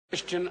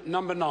Question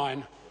number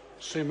 9,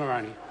 Sue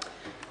Moroney.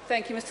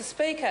 Thank you, Mr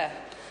Speaker.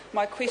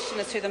 My question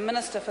is to the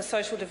Minister for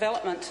Social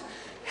Development.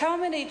 How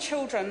many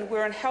children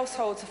were in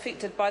households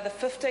affected by the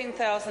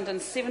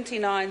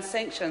 15,079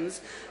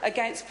 sanctions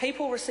against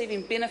people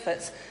receiving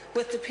benefits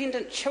with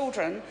dependent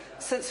children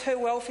since her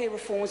welfare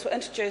reforms were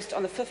introduced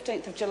on the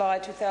 15th of July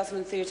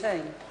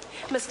 2013?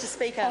 Mr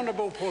Speaker.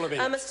 Honourable Paula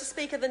Bennett. Mr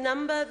Speaker, the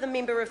number the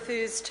member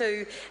refers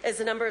to is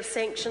the number of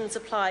sanctions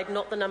applied,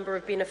 not the number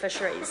of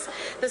beneficiaries.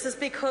 This is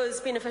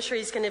because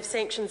beneficiaries can have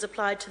sanctions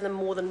applied to them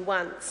more than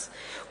once.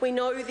 We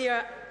know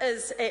there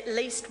is at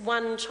least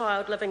one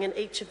child living in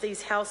each of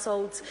these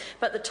households,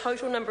 but the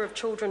total number of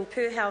children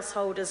per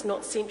household is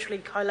not centrally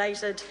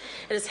collated.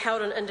 It is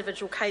held in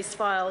individual case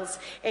files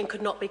and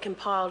could not be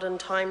compiled in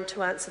time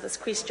to answer this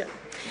question.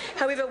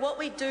 However, what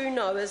we do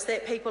know is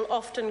that people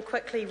often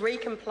quickly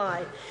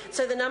recomply,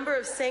 so the number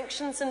of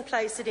sanctions in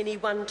place at any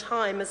one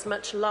time is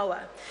much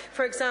lower.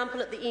 For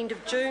example, at the end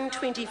of June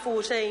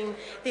 2014,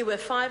 there were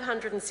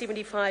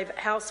 575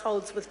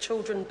 households with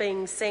children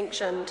being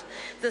sanctioned.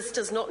 This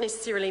does not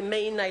necessarily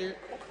mean they...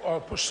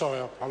 Sorry,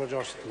 I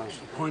apologise to the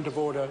Minister. Point of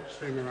order,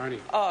 Sue Moroney.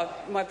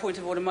 My point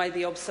of order may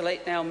be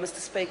obsolete now, Mr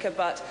Speaker,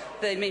 but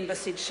the member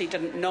said she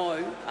didn't know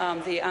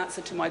the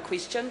answer to my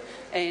question,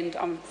 and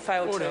I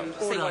failed to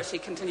see why she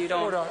continued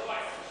on.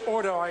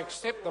 Order. I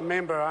accept the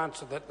member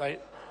answered that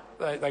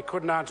they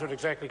couldn't answer it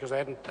exactly because they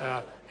hadn't.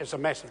 It's a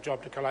massive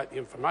job to collate the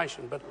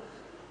information, but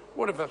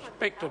would have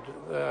expected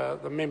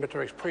the member to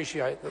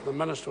appreciate that the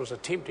Minister was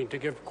attempting to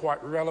give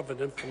quite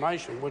relevant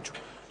information, which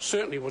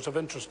certainly was of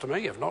interest to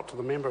me, if not to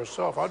the member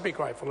herself. I'd be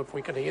grateful if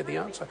we could hear the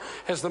answer.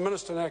 Has the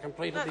Minister now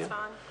completed the answer?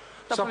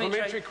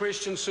 Supplementary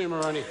question, Sue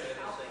Moroney.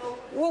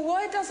 Well,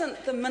 why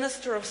doesn't the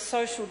Minister of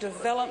Social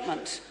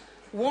Development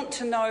want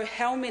to know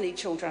how many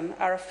children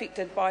are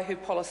affected by her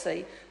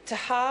policy to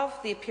halve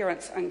the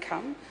appearance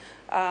income,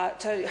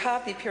 to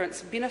halve the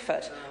appearance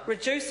benefit,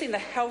 reducing the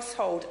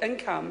household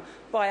income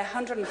by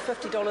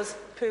 $150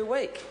 per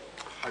week?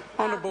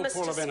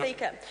 Mr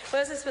Speaker,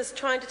 well, as I was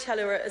trying to tell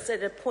her, it's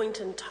at a point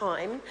in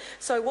time.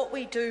 So what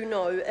we do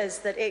know is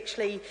that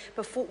actually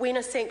when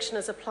a sanction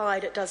is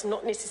applied, it does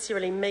not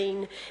necessarily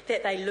mean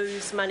that they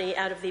lose money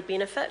out of their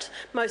benefit.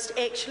 Most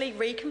actually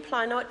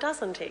recomply. No, it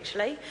doesn't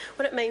actually.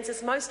 What it means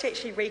is most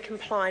actually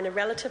recomply in a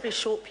relatively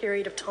short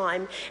period of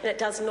time, and it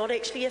does not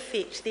actually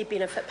affect their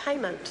benefit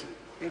payment.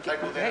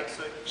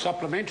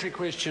 Supplementary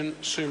question,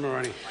 Sue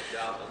Moroney.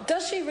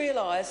 Does she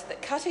realise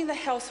that cutting the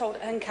household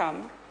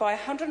income by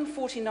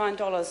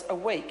 $149 a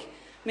week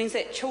means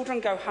that children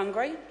go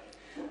hungry,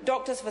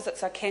 doctors'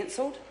 visits are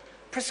cancelled,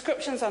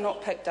 prescriptions are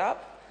not picked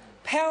up,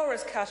 power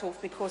is cut off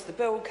because the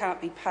bill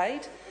can't be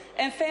paid,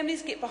 and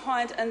families get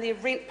behind in their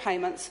rent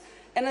payments?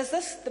 And is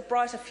this the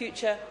brighter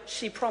future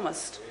she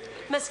promised?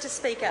 Mr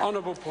Speaker.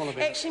 Honourable Paula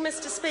Bennett. Actually,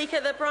 Mr Speaker,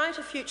 the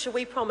brighter future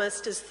we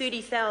promised is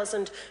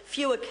 30,000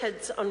 fewer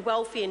kids on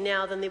welfare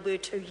now than there were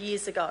 2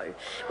 years ago.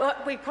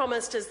 What we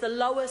promised is the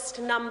lowest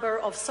number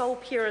of sole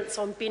parents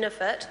on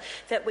benefit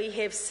that we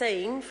have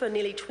seen for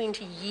nearly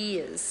 20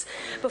 years.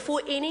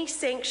 Before any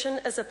sanction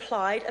is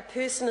applied, a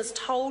person is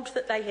told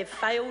that they have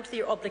failed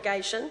their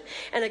obligation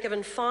and are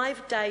given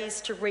 5 days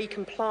to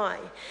recomply.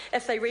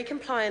 If they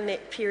recomply in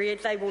that period,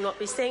 they will not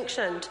be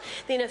sanctioned.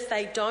 Then if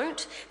they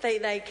don't,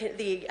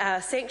 the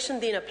sanction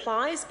then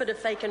applies, but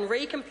if they can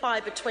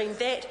recomply between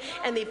that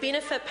and their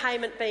benefit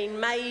payment being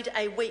made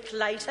a week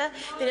later,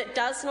 then it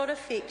does not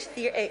affect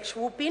their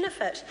actual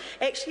benefit.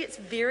 Actually, it's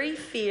very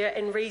fair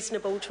and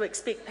reasonable to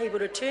expect people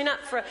to turn up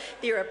for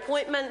their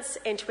appointments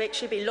and to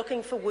actually be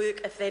looking for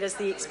work if that is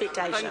the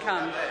expectation.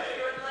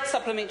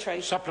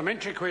 Supplementary.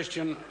 Supplementary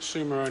question,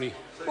 Sue Moroney.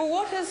 Well,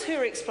 what is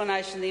her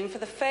explanation then for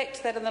the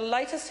fact that in the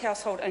latest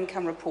household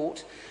income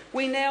report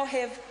we now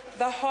have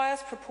the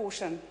highest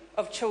proportion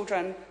of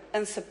children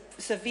in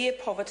severe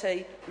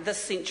poverty this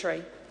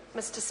century?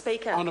 Mr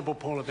Speaker. Honourable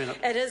Paula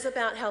Bennett. It is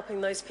about helping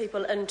those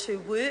people into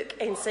work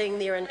and seeing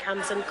their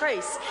incomes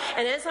increase.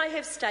 And as I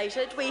have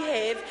stated, we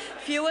have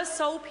fewer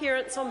sole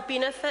parents on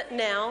benefit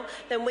now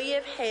than we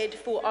have had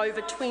for over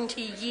 20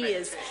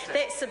 years.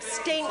 That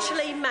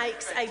substantially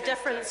makes a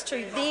difference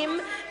to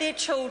them, their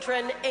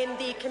children and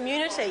their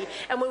community.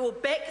 And we will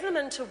back them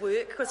into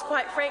work because,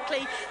 quite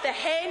frankly, the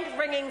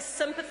hand-wringing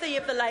sympathy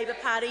of the Labour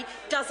Party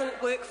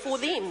doesn't work for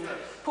them.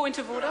 Point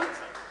of order.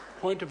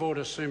 Point of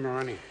order, Sue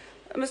Moroney.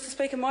 Mr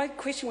Speaker, my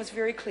question was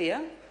very clear.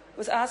 I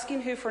was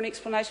asking her for an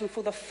explanation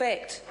for the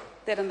fact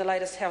that in the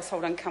latest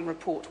household income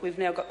report we've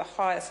now got the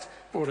highest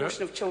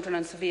proportion of children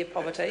in severe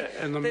poverty.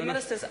 And the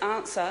Minister's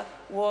answer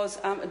was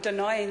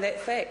denying that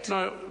fact.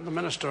 No, the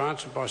Minister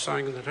answered by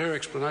saying that her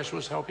explanation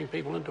was helping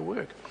people into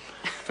work.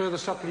 Further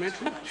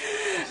supplementary?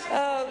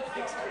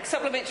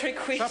 Supplementary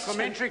question.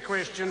 Supplementary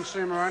question,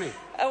 Sue Moroney.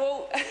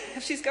 Well,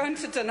 if she's going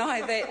to deny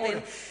that,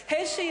 then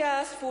has she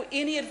asked for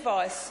any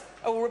advice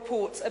or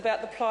reports about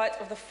the plight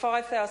of the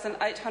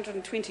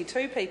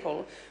 5,822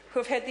 people who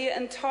have had their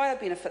entire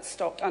benefits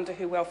stopped under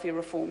her welfare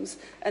reforms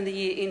in the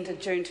year ended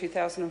June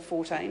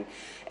 2014,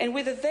 and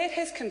whether that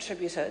has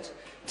contributed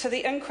to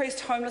the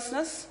increased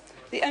homelessness,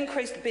 the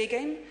increased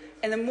begging,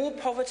 and the more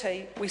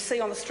poverty we see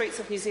on the streets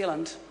of New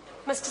Zealand.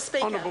 Mr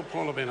Speaker. Honourable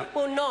Paula Bennett.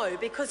 Well, no,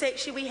 because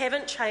actually we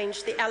haven't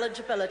changed the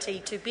eligibility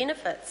to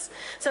benefits.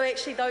 So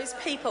actually those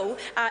people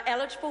are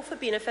eligible for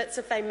benefits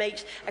if they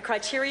meet a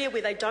criteria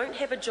where they don't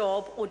have a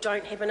job or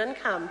don't have an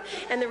income.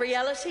 And the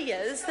reality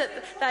is that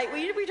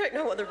we don't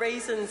know what the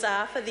reasons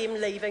are for them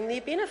leaving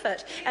their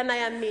benefit. And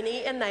they are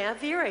many and they are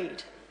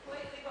varied.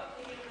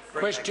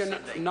 Question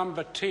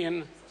number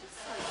 10,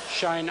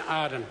 Shane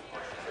Arden.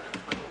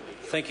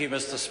 Thank you,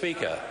 Mr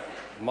Speaker.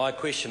 My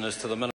question is to the Minister.